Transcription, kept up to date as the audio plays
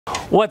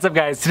What's up,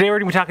 guys? Today we're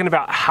going to be talking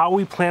about how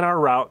we plan our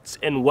routes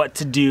and what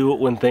to do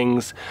when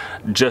things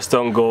just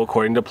don't go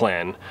according to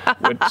plan,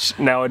 which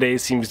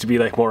nowadays seems to be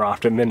like more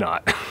often than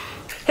not.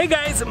 Hey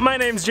guys, my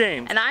name's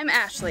James. And I'm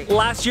Ashley.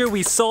 Last year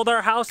we sold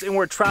our house and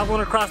we're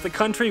traveling across the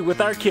country with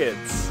our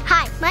kids.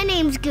 Hi, my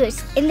name's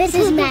Goose, and this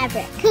is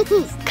Maverick.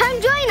 Come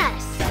join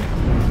us!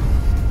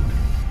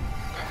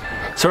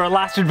 So our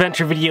last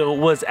adventure video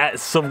was at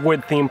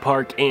Silverwood Theme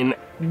Park in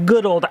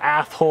good old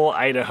Athol,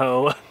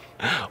 Idaho,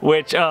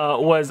 which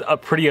was a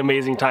pretty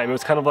amazing time. It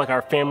was kind of like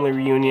our family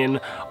reunion,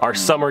 our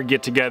summer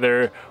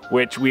get-together,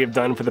 which we have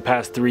done for the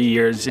past 3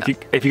 years.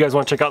 If you guys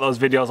want to check out those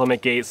videos, I'll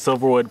make a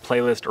Silverwood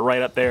playlist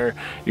right up there.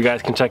 You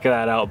guys can check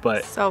that out.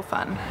 But so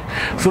fun.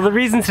 So the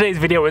reason today's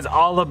video is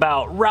all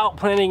about route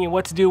planning and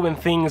what to do when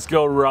things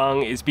go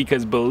wrong is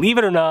because, believe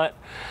it or not,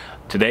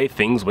 today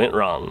things went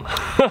wrong.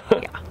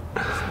 Yeah,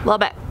 a little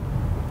bit.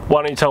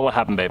 Why don't you tell them what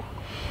happened, babe?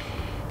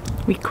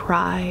 We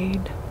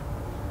cried.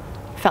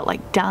 Felt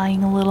like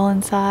dying a little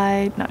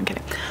inside. No, I'm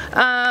kidding.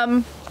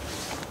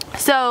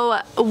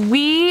 So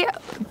we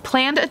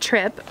planned a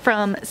trip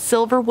from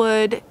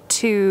Silverwood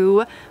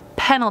to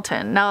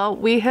Pendleton. Now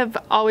we have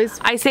always,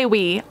 I say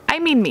we, I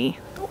mean me.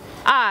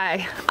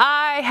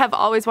 I have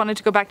always wanted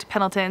to go back to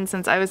Pendleton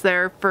since I was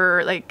there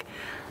for like,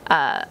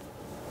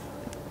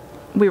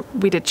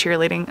 we did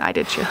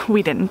cheerleading.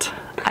 We didn't.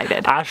 I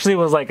did. Ashley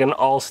was like an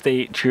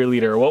all-state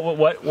cheerleader.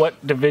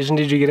 What division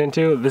did you get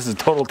into? This is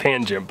total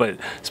tangent, but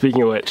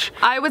speaking of which.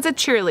 I was a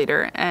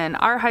cheerleader and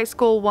our high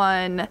school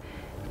won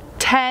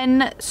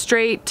 10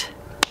 straight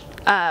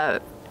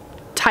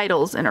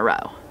titles in a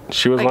row.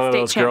 She was like one of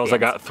those girls that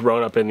champions. got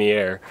thrown up in the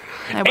air.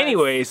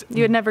 Anyways,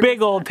 you would never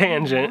big old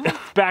tangent.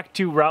 Back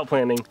to route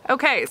planning.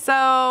 Okay,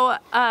 so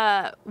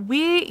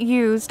we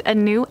used a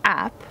new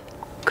app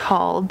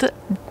called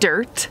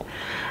Dyrt,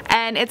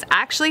 and it's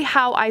actually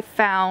how I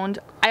found,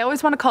 I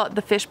always want to call it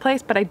the fish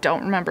place, but I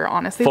don't remember,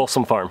 honestly.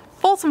 Folsom Farm.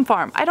 Folsom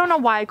Farm. I don't know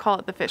why I call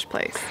it the fish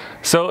place.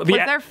 So was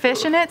there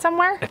fish in it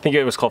somewhere? I think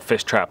it was called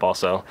Fish Trap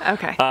also.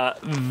 Okay.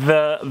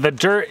 The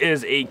Dyrt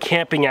is a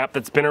camping app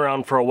that's been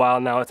around for a while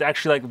now. It's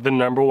actually like the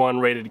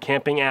 #1 rated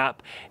camping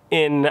app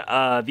in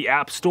the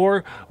App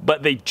Store,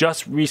 but they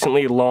just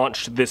recently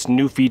launched this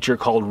new feature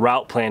called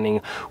route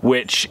planning,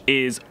 which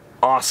is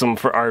awesome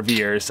for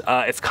RVers.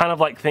 It's kind of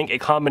like, think a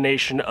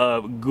combination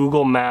of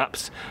Google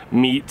Maps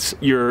meets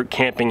your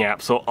camping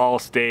app, so All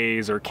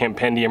Stays or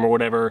Campendium or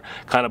whatever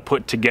kind of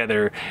put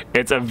together.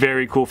 It's a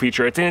very cool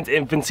feature. It's in its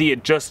infancy.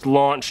 It just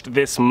launched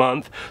this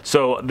month,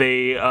 so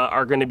they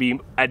are going to be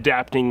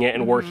adapting it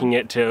and working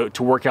it to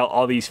work out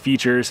all these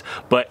features,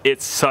 but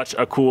it's such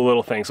a cool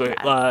little thing.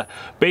 So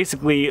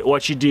basically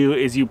what you do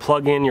is you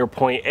plug in your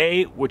point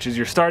A, which is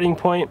your starting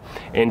point,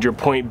 and your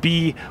point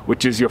B,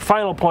 which is your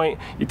final point.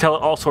 You tell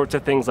it all sorts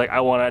of things like,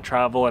 I want to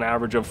travel an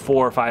average of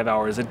 4 or 5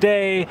 hours a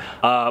day,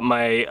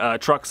 my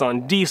truck's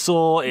on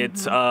diesel,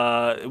 it's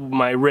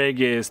my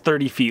rig is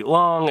 30 feet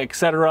long,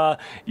 etc.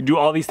 You do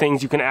all these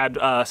things. You can add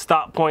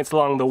stop points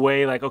along the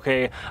way, like,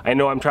 okay, I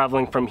know I'm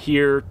traveling from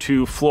here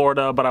to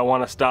Florida, but I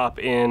want to stop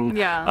in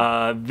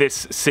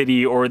this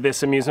city or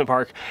this amusement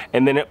park,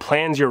 and then it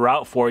plans your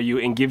route for you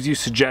and gives you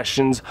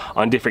suggestions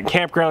on different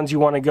campgrounds you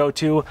want to go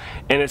to.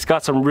 And it's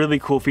got some really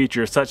cool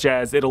features, such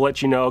as it'll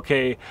let you know,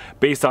 okay,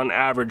 based on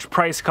average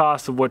price cost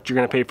of what you're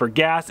going to pay for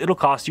gas, it'll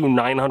cost you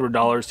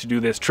 $900 to do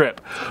this trip,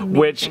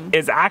 which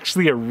is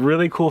actually a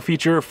really cool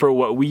feature for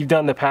what we've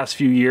done the past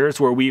few years,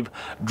 where we've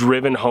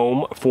driven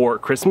home for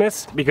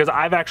Christmas, because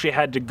I've actually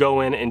had to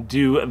go in and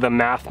do the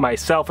math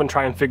myself and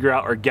try and figure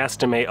out or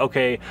guesstimate,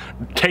 okay,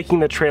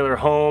 taking the trailer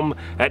home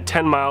at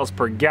 10 miles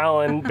per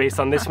gallon based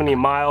on this many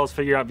miles,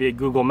 figure out via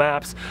Google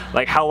Maps,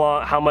 like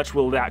how much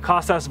will that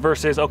cost us,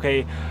 versus,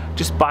 okay,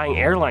 just buying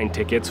airline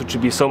tickets, which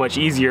would be so much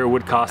easier,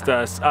 would cost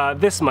us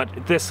this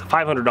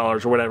 $500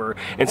 or whatever.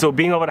 And so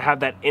being able to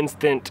have that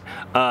instant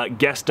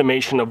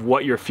guesstimation of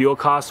what your fuel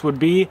costs would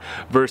be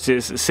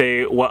versus,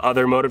 say, what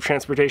other mode of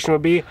transportation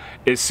would be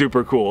is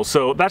super cool.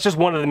 So that's just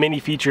one of the many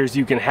features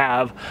you can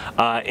have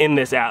in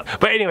this app.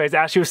 But anyways,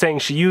 Ashley was saying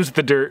she used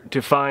the Dyrt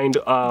to find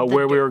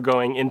where we were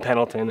going in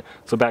Pendleton.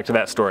 So back to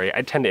that story.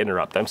 I tend to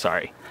interrupt, I'm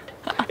sorry.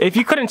 If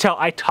you couldn't tell,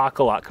 I talk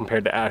a lot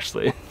compared to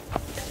Ashley.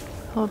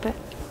 A little bit.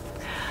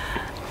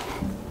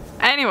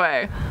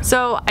 Anyway,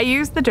 so I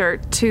used the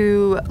Dyrt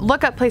to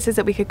look up places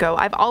that we could go.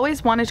 I've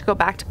always wanted to go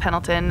back to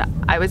Pendleton.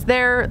 I was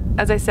there,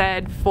 as I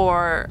said,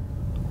 for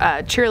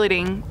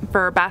cheerleading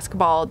for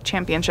basketball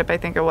championship, I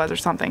think it was, or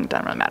something,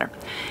 doesn't really matter.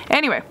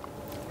 Anyway,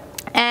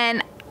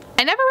 and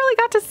I never really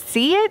got to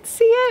see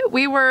it.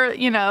 We were,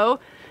 you know,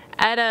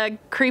 at a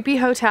creepy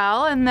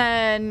hotel, and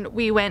then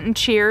we went and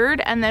cheered,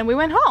 and then we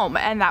went home,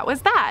 and that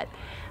was that.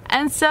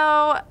 And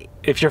so,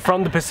 if you're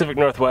from the Pacific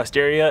Northwest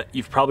area,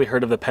 you've probably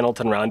heard of the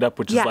Pendleton Roundup,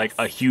 which is like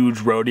a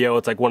huge rodeo.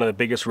 It's like one of the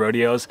biggest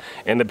rodeos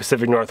in the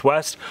Pacific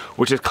Northwest,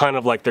 which is kind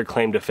of like their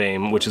claim to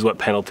fame, which is what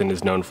Pendleton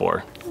is known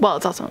for. Well,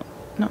 it's also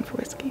known for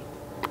whiskey.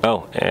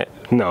 Oh,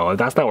 no,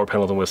 that's not where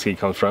Pendleton whiskey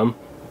comes from.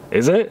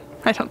 Is it?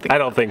 I don't think I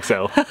don't think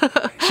so.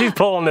 She's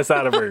pulling this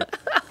out of her.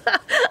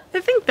 I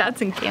think that's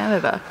in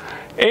Canada.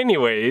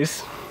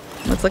 Anyways,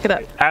 Let's look it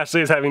up.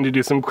 Ashley is having to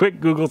do some quick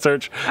Google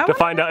search to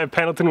find out if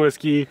Pendleton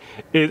whiskey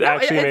is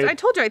actually made. I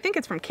told you, I think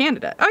it's from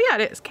Canada. Oh yeah,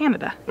 it is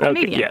Canada. Okay,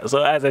 Canadian. yeah,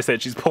 so as I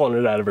said, she's pulling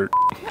it out of her.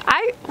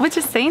 I was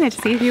just saying it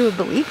to see if you would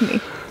believe me.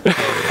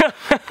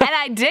 And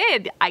I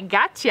did. I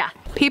gotcha.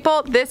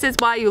 People, this is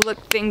why you look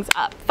things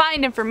up.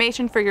 Find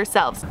information for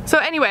yourselves. So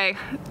anyway,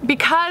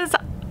 because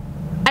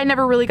I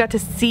never really got to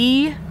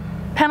see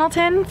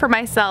Pendleton for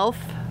myself,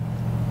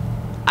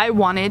 I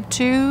wanted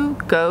to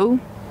go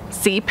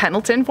see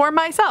Pendleton for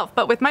myself,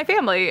 but with my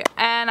family.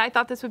 And I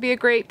thought this would be a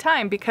great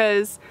time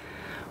because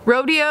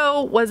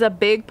rodeo was a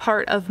big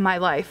part of my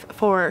life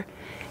for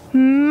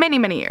many,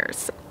 many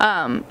years.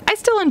 I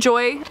still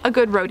enjoy a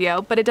good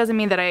rodeo, but it doesn't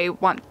mean that I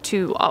want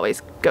to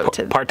always go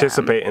to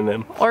participate in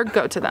them or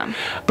go to them.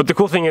 But the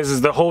cool thing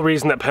is the whole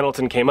reason that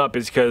Pendleton came up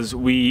is because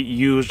we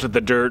used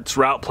the Dyrt's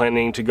route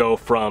planning to go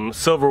from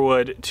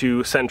Silverwood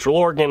to Central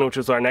Oregon, which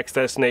was our next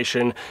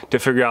destination, to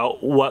figure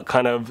out what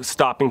kind of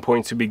stopping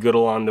points would be good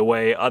along the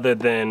way other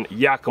than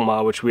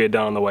Yakima, which we had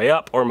done on the way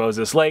up, or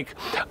Moses Lake,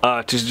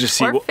 to just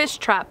see or Fish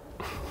Trap.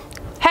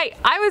 Hey,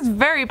 I was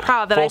very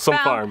proud that Folsom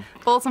I found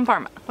Folsom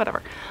Farm,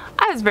 whatever.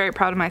 I was very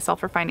proud of myself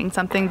for finding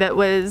something that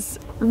was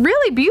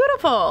really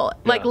beautiful,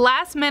 like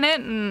last minute,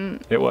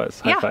 and it was.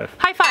 High five.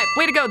 High five.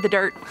 Way to go, the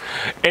Dyrt.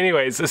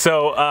 Anyways,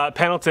 so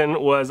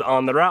Pendleton was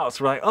on the route,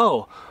 so we're like,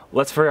 oh,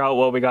 let's figure out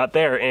what we got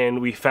there,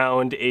 and we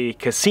found a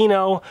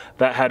casino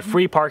that had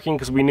free parking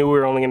because we knew we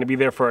were only going to be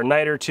there for a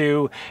night or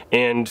two,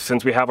 and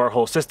since we have our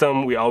whole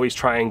system, we always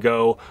try and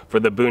go for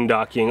the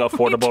boondocking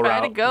affordable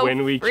route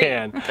when we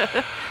can.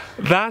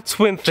 That's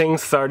when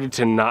things started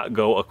to not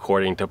go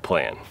according to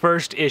plan.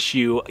 First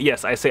issue,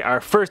 yes, I say our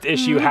first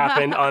issue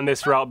happened on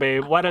this route,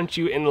 babe. Why don't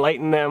you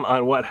enlighten them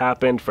on what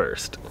happened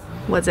first?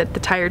 Was it the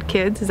tired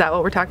kids? Is that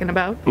what we're talking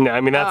about? No, I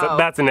mean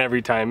that's an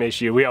every time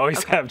issue. We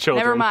always have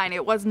children. Never mind.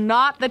 It was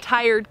not the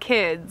tired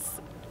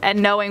kids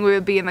and knowing we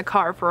would be in the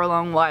car for a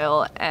long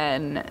while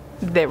and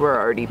they were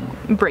already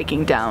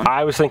breaking down.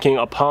 I was thinking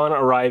upon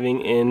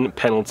arriving in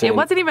Pendleton. It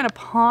wasn't even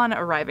upon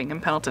arriving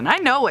in Pendleton. I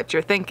know what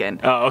you're thinking.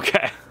 Oh,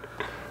 okay.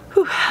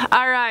 Whew.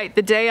 All right,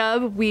 the day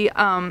of, we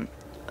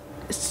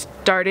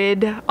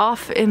started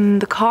off in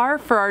the car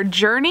for our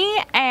journey,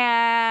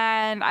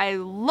 and I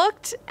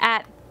looked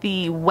at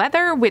the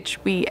weather, which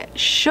we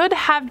should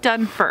have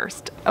done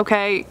first,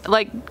 okay?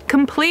 Like,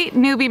 complete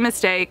newbie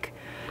mistake.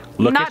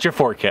 Look at your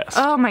forecast.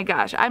 Oh my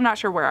gosh, I'm not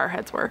sure where our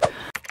heads were.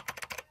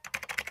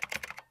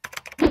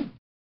 It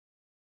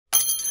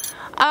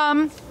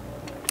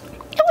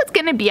was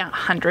gonna be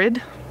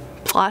 100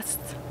 plus.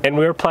 And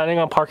we were planning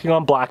on parking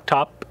on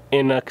blacktop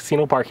in a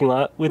casino parking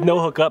lot with no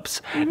hookups.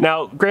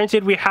 Now,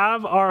 granted, we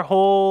have our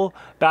whole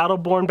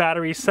Battleborn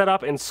battery set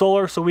up in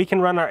solar, so we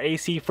can run our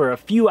AC for a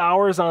few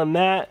hours on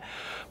that,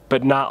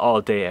 but not all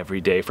day,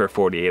 every day for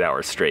 48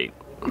 hours straight.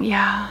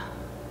 Yeah.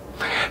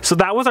 So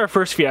that was our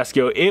first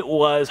fiasco. It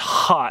was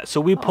hot.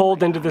 So we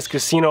pulled into this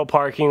casino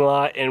parking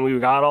lot and we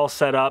got all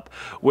set up,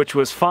 which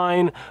was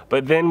fine,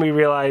 but then we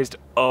realized,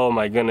 oh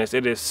my goodness,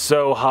 it is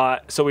so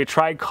hot. So we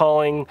tried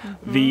calling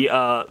the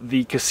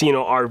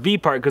casino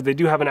RV park, because they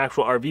do have an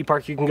actual RV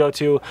park you can go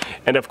to,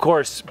 and of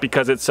course,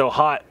 because it's so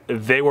hot,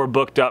 they were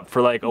booked up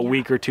for like a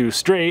week or two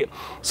straight.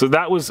 So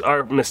that was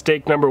our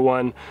mistake number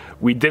one.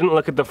 We didn't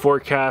look at the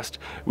forecast.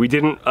 We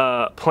didn't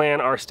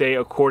plan our stay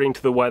according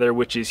to the weather,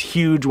 which is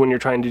huge when you're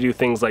trying to do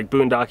things like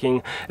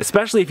boondocking,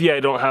 especially if you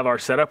don't have our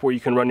setup where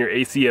you can run your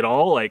AC at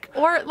all.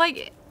 Or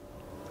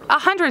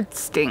 100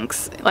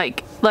 stinks.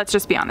 Like, let's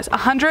just be honest.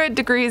 100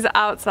 degrees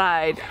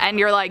outside, and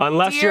you're like,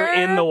 unless you're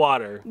in the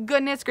water.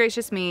 Goodness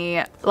gracious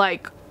me,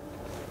 like,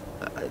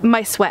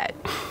 my sweat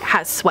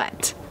has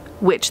sweat,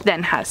 which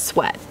then has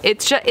sweat.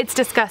 It's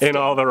disgusting. In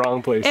all the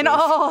wrong places. In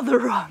all the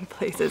wrong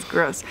places.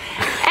 Gross.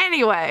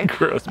 Anyway.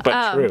 Gross,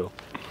 but true.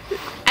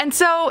 And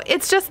so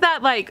it's just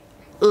that, like,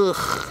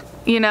 ugh,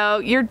 you know,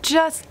 you're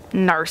just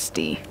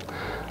nasty.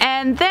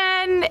 And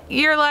then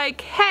you're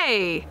like,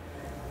 hey,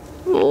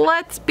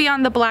 let's be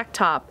on the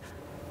blacktop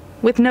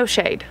with no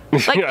shade.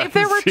 Like, if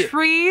there were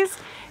trees,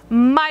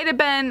 might have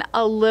been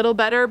a little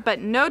better, but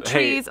no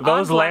trees. Hey,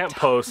 those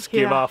lampposts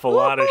give off a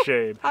lot of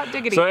shade. Hot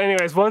diggity. So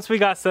anyways, once we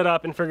got set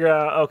up and figured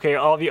out, okay,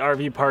 all the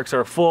RV parks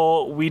are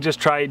full, we just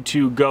tried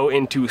to go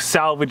into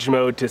salvage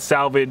mode to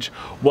salvage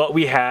what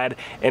we had.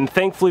 And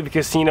thankfully the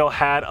casino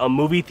had a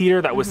movie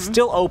theater that was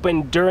still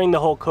open during the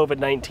whole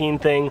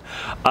COVID-19 thing.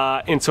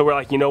 And so we're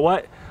like, you know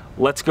what?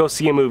 Let's go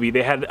see a movie.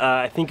 They had,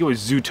 I think it was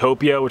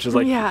Zootopia, which is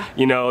like,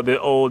 you know, the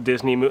old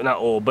Disney movie, not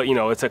old, but you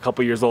know, it's a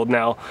couple years old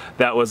now.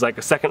 That was like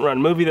a second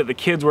run movie that the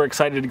kids were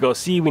excited to go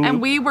see.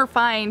 And we were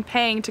fine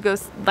paying to go,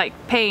 like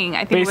paying,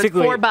 I think it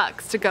was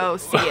 $4 to go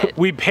see it.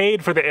 We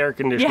paid for the air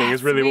conditioning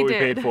is really what we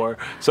paid for.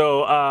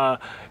 So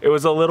it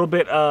was a little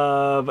bit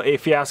of a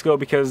fiasco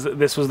because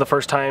this was the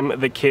first time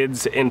the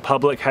kids in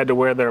public had to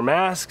wear their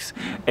masks.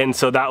 And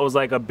so that was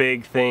like a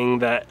big thing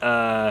that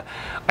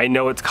I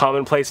know it's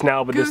commonplace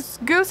now, but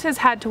Goose has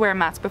had to wear a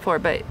mask before,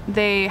 but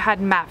they had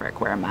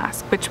Maverick wear a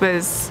mask, which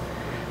was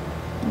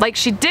like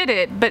she did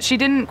it, but she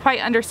didn't quite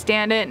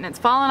understand it, and it's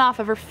falling off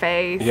of her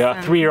face. Yeah,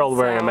 and 3-year-old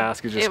wearing a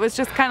mask is just... It was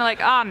just kind of like,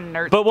 ah,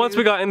 nerd. But once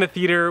we got in the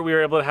theater, we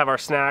were able to have our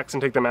snacks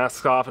and take the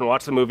masks off and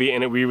watch the movie,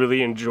 and we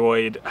really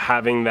enjoyed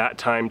having that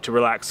time to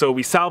relax. So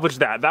we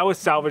salvaged that. That was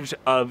salvaged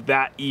of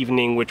that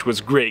evening, which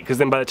was great, because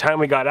then by the time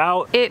we got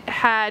out... It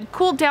had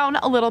cooled down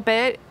a little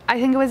bit. I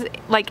think it was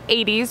like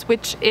 80s,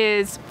 which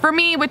is, for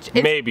me, which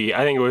is... Maybe. I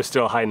think it was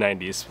still high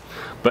 90s,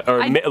 but or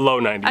low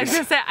 90s. I was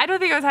gonna say, I don't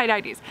think it was high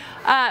 90s,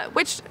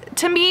 which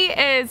to me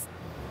is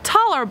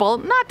tolerable,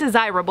 not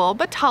desirable,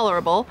 but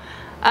tolerable.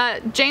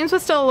 James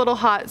was still a little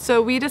hot,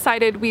 so we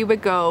decided we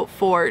would go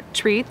for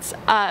treats.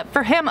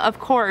 For him, of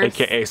course.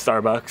 AKA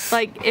Starbucks.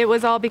 Like, it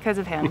was all because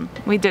of him.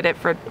 We did it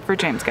for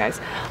James,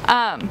 guys.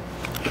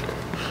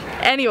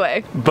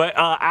 Anyway. But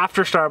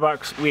after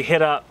Starbucks, we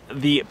hit up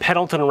the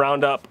Pendleton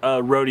Roundup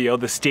Rodeo,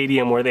 the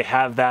stadium where they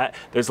have that.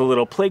 There's a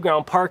little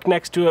playground park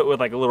next to it with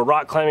like a little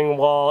rock climbing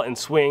wall and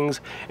swings,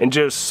 and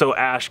just so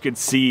Ash could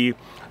see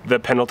the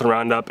Pendleton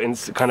Roundup and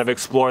kind of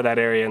explore that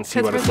area and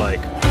see what it's like.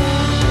 It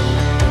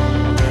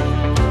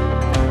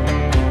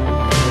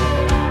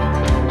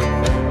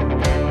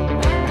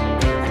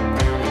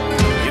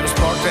was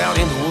parked out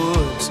in the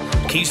woods,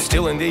 keys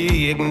still in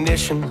the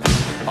ignition.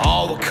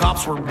 All the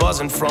cops were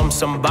buzzing from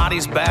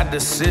somebody's bad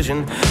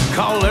decision.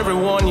 Call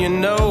everyone you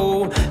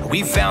know,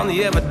 we found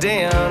the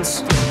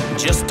evidence.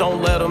 Just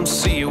don't let them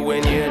see you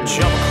when you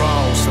jump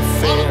across the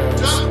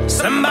fence.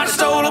 Somebody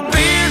stole a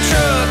beer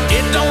truck,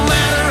 it don't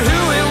matter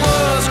who it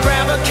was.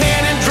 Grab a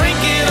can and drink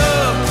it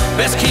up,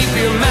 best keep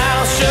your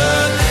mouth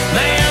shut.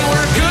 Man,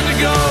 we're good to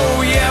go,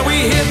 yeah,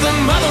 we hit the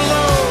mother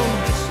load.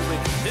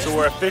 So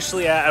we're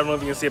officially at, I don't know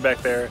if you can see it back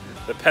there,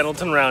 the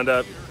Pendleton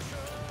Roundup.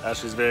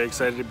 Ashley's very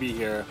excited to be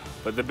here.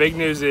 But the big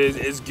news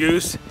is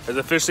Goose has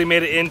officially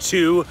made it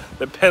into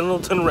the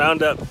Pendleton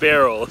Roundup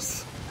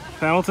barrels.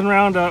 Pendleton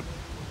Roundup,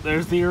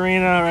 there's the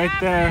arena right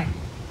there.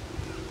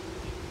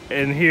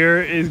 And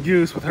here is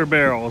Goose with her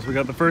barrels. We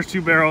got the first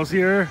 2 barrels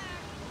here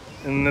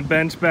and the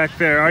bench back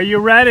there. Are you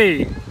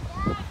ready?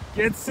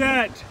 Get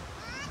set,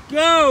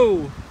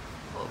 go!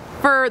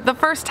 For the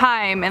first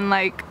time in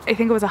like, I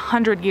think it was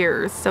 100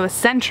 years, so a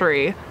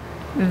century,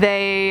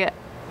 they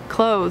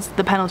closed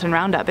the Pendleton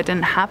Roundup. It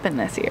didn't happen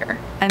this year.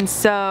 And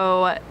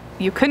so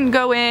you couldn't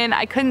go in,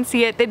 I couldn't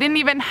see it. They didn't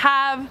even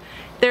have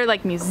their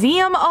like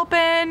museum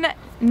open,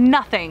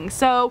 nothing.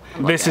 So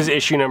this is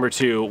issue number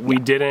 2. We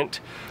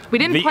didn't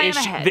plan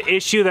ahead. The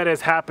issue that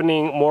is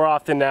happening more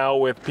often now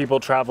with people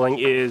traveling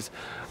is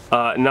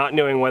not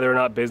knowing whether or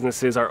not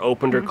businesses are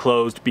opened or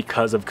closed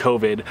because of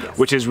COVID,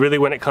 which is really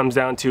when it comes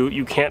down to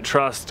you can't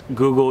trust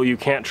Google, you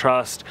can't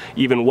trust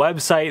even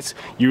websites.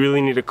 You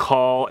really need to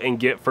call and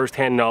get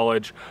firsthand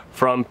knowledge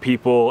from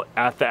people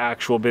at the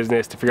actual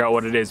business to figure out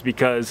what it is,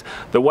 because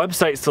the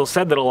website still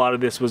said that a lot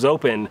of this was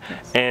open.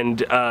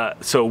 And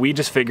so we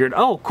just figured,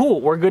 oh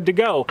cool, we're good to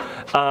go.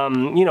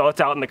 You know, it's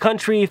out in the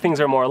country,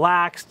 things are more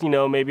laxed, you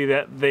know, maybe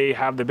that they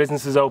have the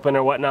businesses open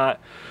or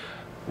whatnot.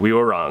 We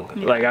were wrong.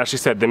 Yeah. Like Ashley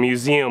said, the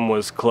museum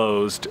was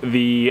closed.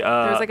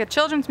 There's like a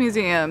children's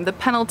museum, the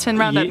Pendleton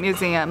Roundup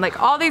Museum,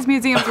 like all these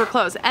museums were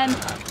closed. And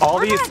all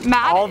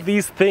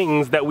these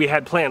things that we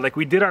had planned, like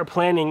we did our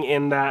planning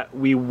in that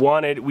we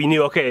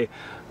knew, okay,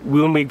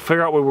 when we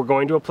figure out where we're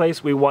going to a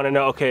place, we want to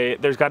know, okay,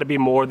 there's got to be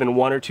more than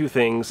 1 or 2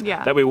 things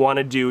that we want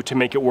to do to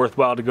make it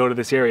worthwhile to go to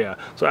this area.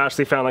 So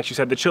Ashley found, like she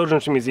said, the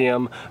Children's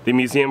Museum, the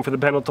Museum for the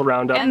Pendleton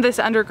Roundup. And this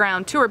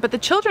underground tour, but the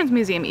Children's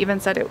Museum even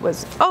said it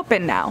was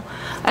open now.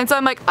 And so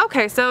I'm like,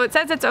 okay, so it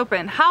says it's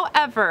open.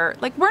 However,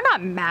 like we're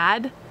not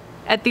mad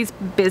at these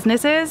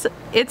businesses.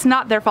 It's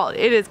not their fault.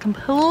 It is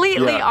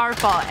completely our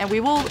fault, and we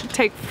will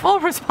take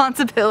full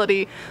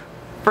responsibility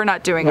for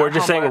not doing our We're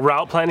just homework. saying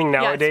route planning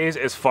nowadays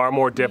is far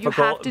more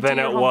difficult than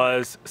it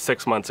was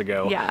 6 months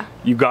ago. Yeah.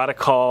 You gotta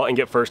call and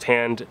get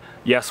firsthand,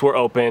 yes, we're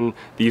open,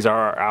 these are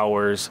our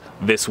hours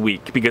this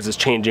week, because it's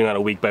changing on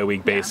a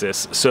week-by-week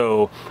basis.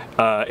 So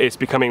it's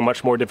becoming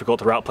much more difficult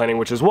to route planning,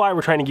 which is why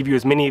we're trying to give you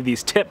as many of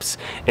these tips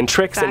and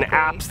tricks and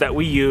apps that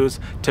we use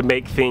to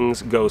make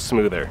things go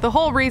smoother. The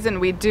whole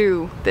reason we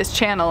do this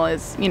channel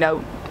is, you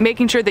know,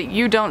 making sure that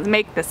you don't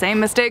make the same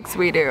mistakes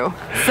we do.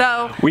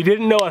 So we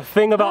didn't know a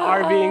thing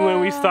about RVing when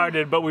we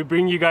started, but we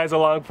bring you guys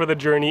along for the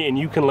journey and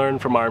you can learn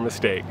from our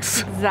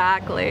mistakes.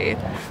 Exactly.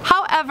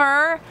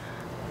 However,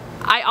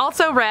 I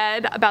also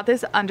read about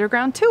this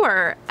underground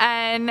tour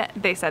and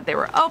they said they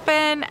were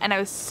open and I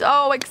was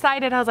so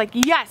excited. I was like,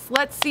 yes,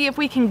 let's see if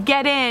we can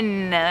get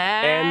in.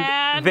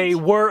 And they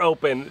were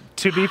open.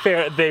 To be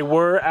fair, they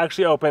were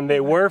actually open.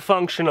 They were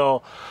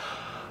functional,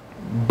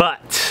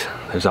 but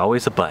there's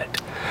always a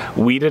but.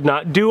 We did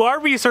not do our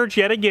research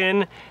yet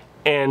again,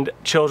 and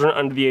children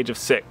under the age of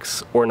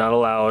 6 were not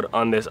allowed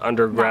on this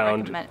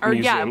underground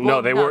museum. Yeah, well,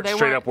 no, they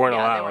straight up weren't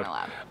allowed. They weren't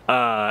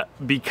allowed.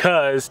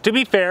 Because, to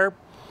be fair,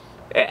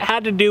 it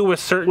had to do with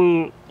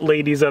certain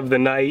ladies of the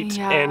night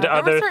and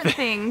other there were certain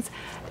things.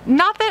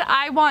 Not that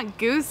I want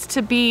Goose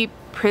to be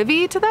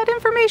privy to that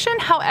information.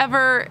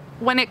 However,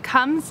 when it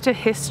comes to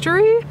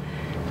history,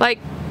 like,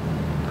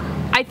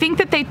 I think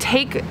that they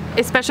take,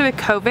 especially with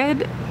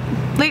COVID,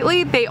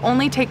 lately, they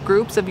only take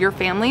groups of your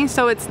family,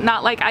 so it's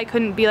not like I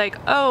couldn't be like,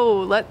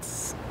 oh,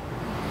 let's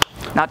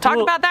not talk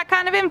about that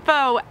kind of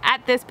info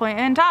at this point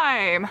in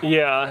time.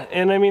 Yeah,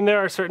 and I mean, there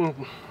are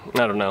certain,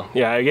 I don't know.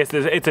 Yeah, I guess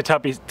it's a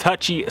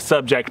touchy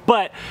subject,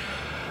 but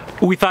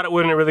we thought it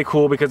would have been really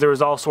cool because there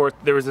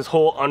was this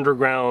whole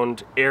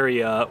underground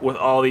area with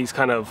all these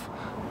kind of,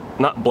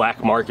 not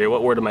black market,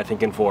 what word am I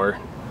thinking for?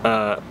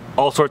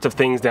 All sorts of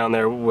things down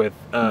there with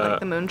like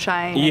the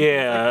moonshine.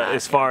 Yeah, like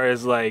as far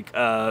as like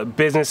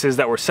businesses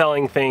that were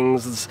selling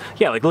things.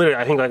 Yeah, like literally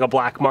I think like a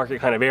black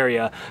market kind of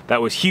area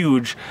that was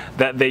huge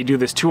that they do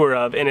this tour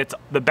of, and it's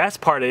the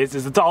best part is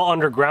it's all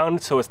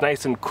underground, so it's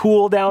nice and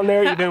cool down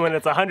there even when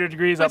it's 100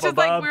 degrees up above.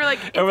 Like, we were like,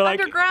 it's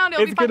underground,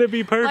 it's gonna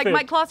be perfect. Like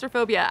my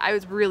claustrophobia, I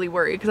was really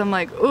worried because I'm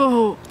like,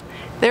 oh,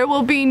 there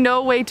will be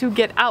no way to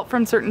get out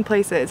from certain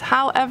places.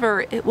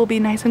 However, it will be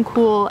nice and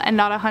cool and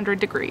not 100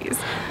 degrees.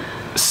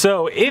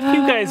 So if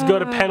you guys go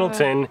to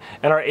Pendleton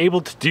and are able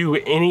to do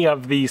any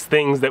of these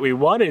things that we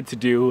wanted to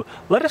do,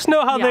 let us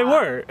know how they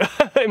were.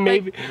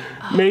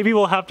 maybe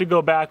we'll have to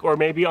go back, or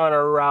maybe on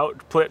our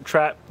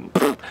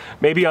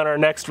maybe on our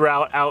next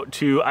route out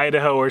to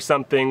Idaho or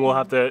something, we'll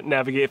have to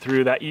navigate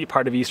through that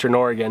part of Eastern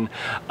Oregon.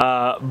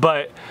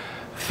 But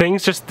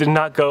things just did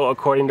not go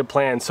according to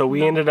plan. So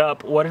we ended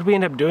up, what did we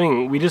end up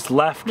doing? We just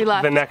left,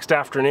 the next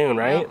afternoon,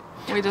 right? Yep.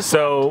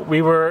 So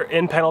we were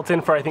in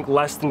Pendleton for I think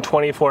less than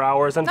 24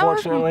 hours,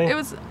 unfortunately. No, it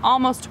was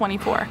almost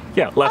 24.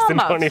 Yeah, less than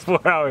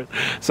 24 hours.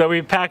 So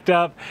we packed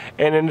up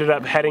and ended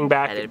up heading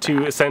back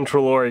to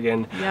Central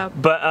Oregon. Yep.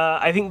 But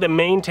I think the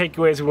main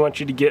takeaways we want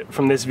you to get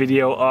from this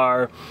video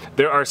are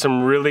there are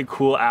some really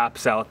cool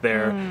apps out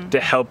there to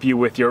help you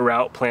with your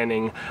route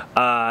planning.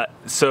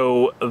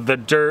 So the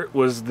Dyrt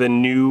was the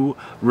new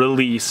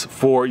release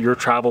for your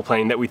travel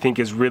planning that we think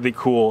is really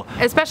cool.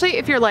 Especially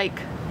if you're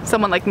like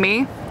someone like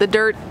me, the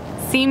Dyrt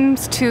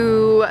seems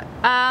to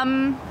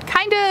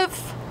kind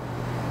of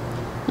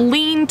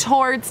lean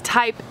towards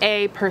type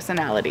A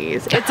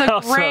personalities. It's a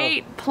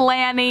great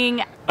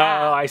planning app.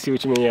 Oh, I see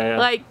what you mean, yeah.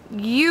 Like,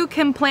 you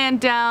can plan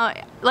down,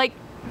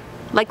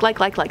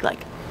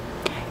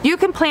 you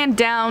can plan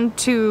down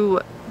to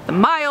the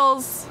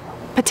miles,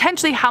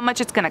 potentially how much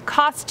it's gonna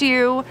cost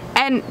you,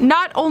 and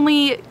not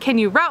only can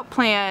you route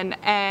plan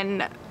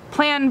and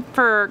plan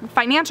for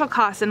financial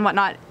costs and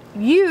whatnot,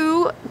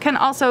 you can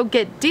also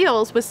get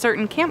deals with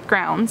certain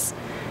campgrounds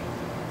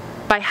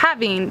by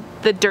having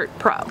the Dyrt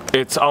Pro.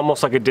 It's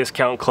almost like a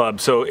discount club.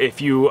 So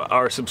if you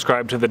are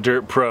subscribed to the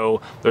Dyrt Pro,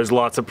 there's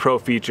lots of pro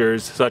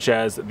features such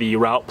as the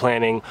route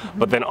planning,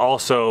 but then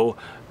also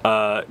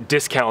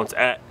discounts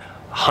at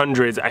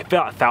hundreds, I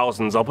thought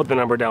thousands, I'll put the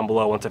number down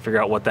below once I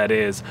figure out what that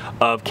is,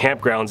 of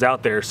campgrounds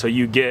out there. So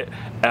you get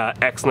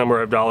X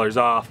number of dollars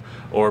off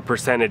or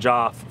percentage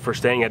off for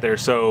staying out there.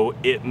 So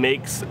it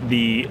makes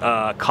the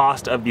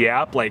cost of the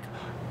app like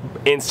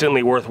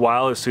instantly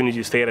worthwhile as soon as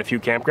you stay at a few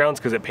campgrounds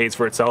because it pays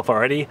for itself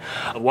already.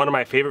 One of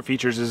my favorite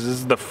features is this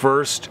is the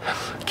first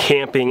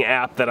camping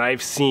app that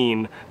I've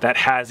seen that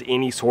has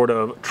any sort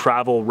of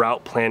travel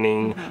route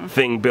planning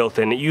thing built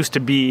in. It used to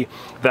be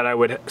that I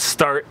would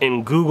start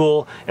in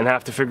Google and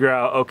have to figure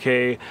out,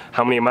 okay,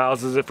 how many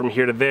miles is it from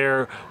here to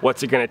there?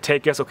 What's it gonna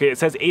take us? Okay, it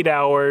says 8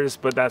 hours,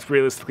 but that's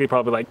realistically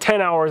probably like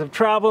 10 hours of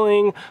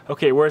traveling.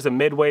 Okay, where's the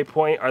midway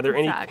point? Are there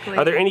any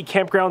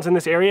campgrounds in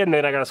this area? And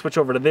then I gotta switch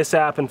over to this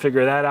app and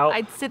figure that out.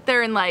 I'd sit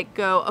there and like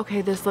go,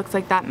 okay, this looks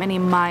like that many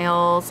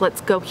miles.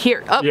 Let's go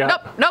here. Oh,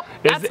 nope,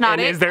 that's not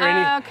it. Is there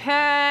any?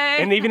 Okay.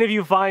 And even if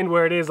you find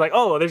where it is, like,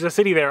 oh, there's a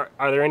city there.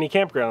 Are there any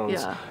campgrounds?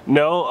 Yeah.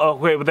 No. Oh,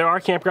 wait, but there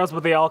are campgrounds,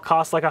 but they all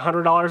cost like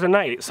 $100 a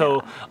night.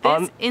 So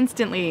this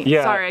instantly.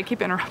 Sorry, I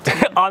keep interrupting.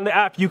 On the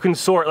app, you can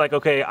sort like,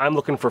 okay, I'm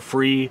looking for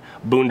free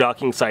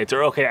boondocking sites,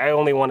 or okay, I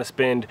only want to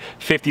spend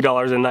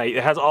 $50 a night.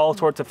 It has all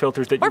sorts of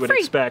filters that you would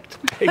expect.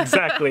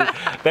 Exactly,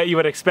 that you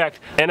would expect.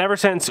 And ever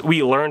since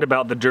we learned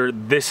about the Dyrt,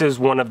 this is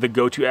one of the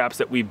go-to apps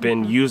that we've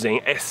been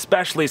using,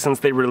 especially since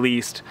they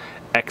released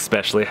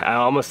I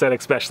almost said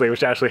especially,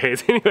 which Ashley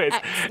hates. Anyways,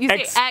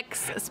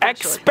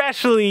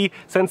 especially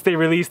since they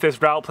released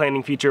this route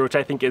planning feature, which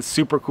I think is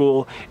super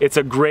cool. It's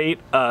a great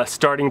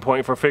starting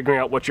point for figuring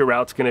out what your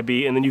route's going to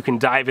be, and then you can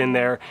dive in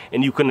there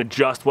and you can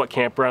adjust what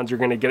campgrounds you're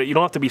going to get. You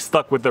don't have to be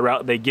stuck with the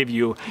route they give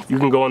you. You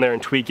can go in there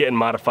and tweak it and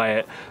modify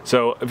it.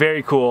 So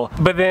very cool.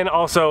 But then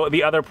also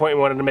the other point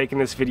we wanted to make in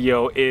this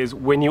video is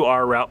when you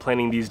are route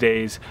planning these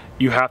days,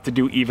 you have to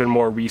do even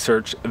more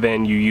research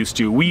than you used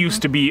to. We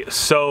used to be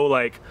so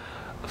like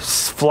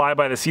fly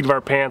by the seat of our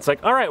pants,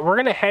 like, all right, we're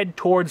gonna head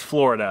towards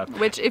Florida.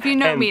 Which, if you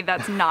know me,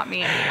 that's not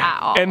me at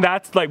all. And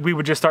that's like, we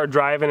would just start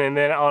driving, and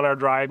then on our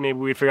drive, maybe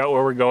we'd figure out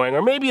where we're going,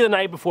 or maybe the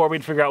night before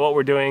we'd figure out what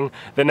we're doing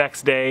the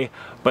next day.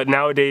 But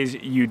nowadays,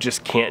 you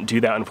just can't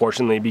do that,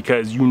 unfortunately,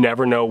 because you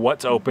never know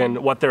what's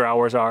open, what their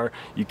hours are.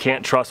 You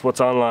can't trust what's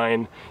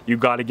online. You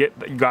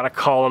gotta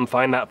call them,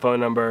 find that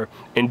phone number,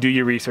 and do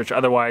your research.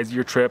 Otherwise,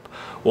 your trip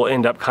will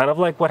end up kind of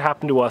like what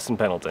happened to us in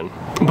Pendleton.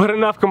 But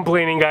enough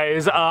complaining,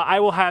 guys. I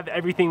will have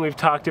everything everything we've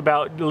talked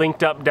about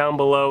linked up down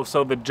below,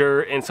 so the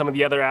Dyrt and some of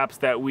the other apps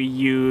that we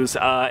use,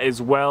 as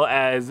well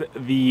as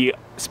the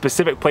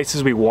specific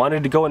places we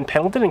wanted to go in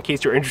Pendleton in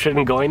case you're interested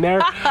in going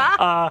there.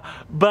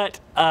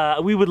 But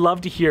we would love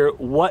to hear,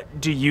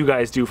 what do you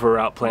guys do for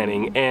route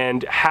planning,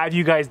 and have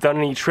you guys done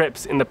any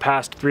trips in the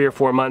past 3 or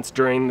 4 months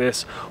during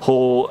this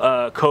whole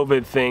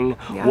COVID thing?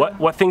 Yeah.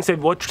 What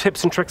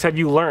tips and tricks have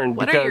you learned?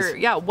 What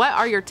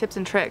are your tips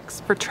and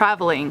tricks for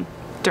traveling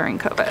during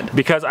COVID?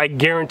 Because I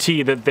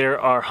guarantee that there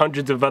are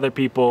hundreds of other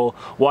people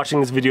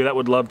watching this video that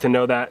would love to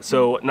know that.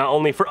 So not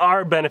only for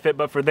our benefit,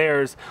 but for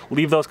theirs,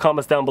 leave those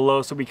comments down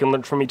below so we can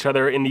learn from each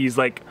other in these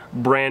like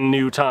brand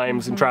new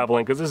times in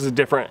traveling, because this is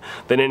different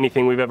than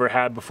anything we've ever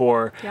had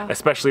before,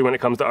 especially when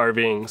it comes to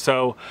RVing.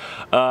 So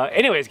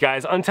anyways,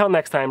 guys, until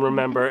next time,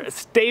 remember,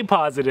 stay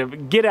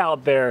positive, get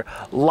out there.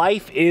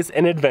 Life is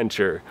an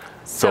adventure,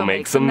 so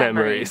make some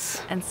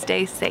memories. And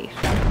stay safe.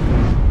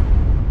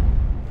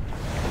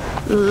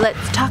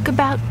 Let's talk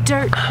about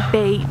Dyrt,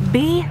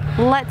 baby.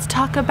 Let's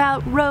talk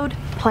about road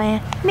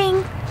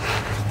planning.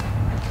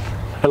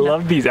 I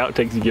love these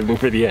outtakes you give me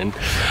for the end.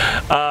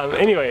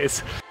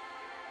 Anyways.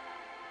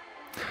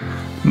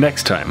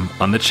 Next time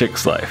on The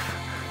Chick's Life.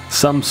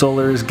 Some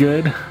solar is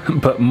good,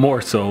 but more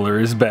solar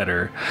is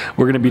better.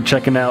 We're going to be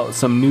checking out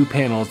some new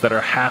panels that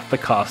are half the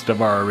cost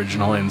of our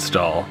original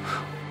install.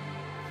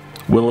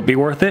 Will it be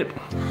worth it?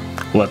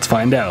 Let's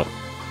find out.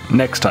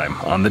 Next time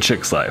on The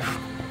Chick's Life.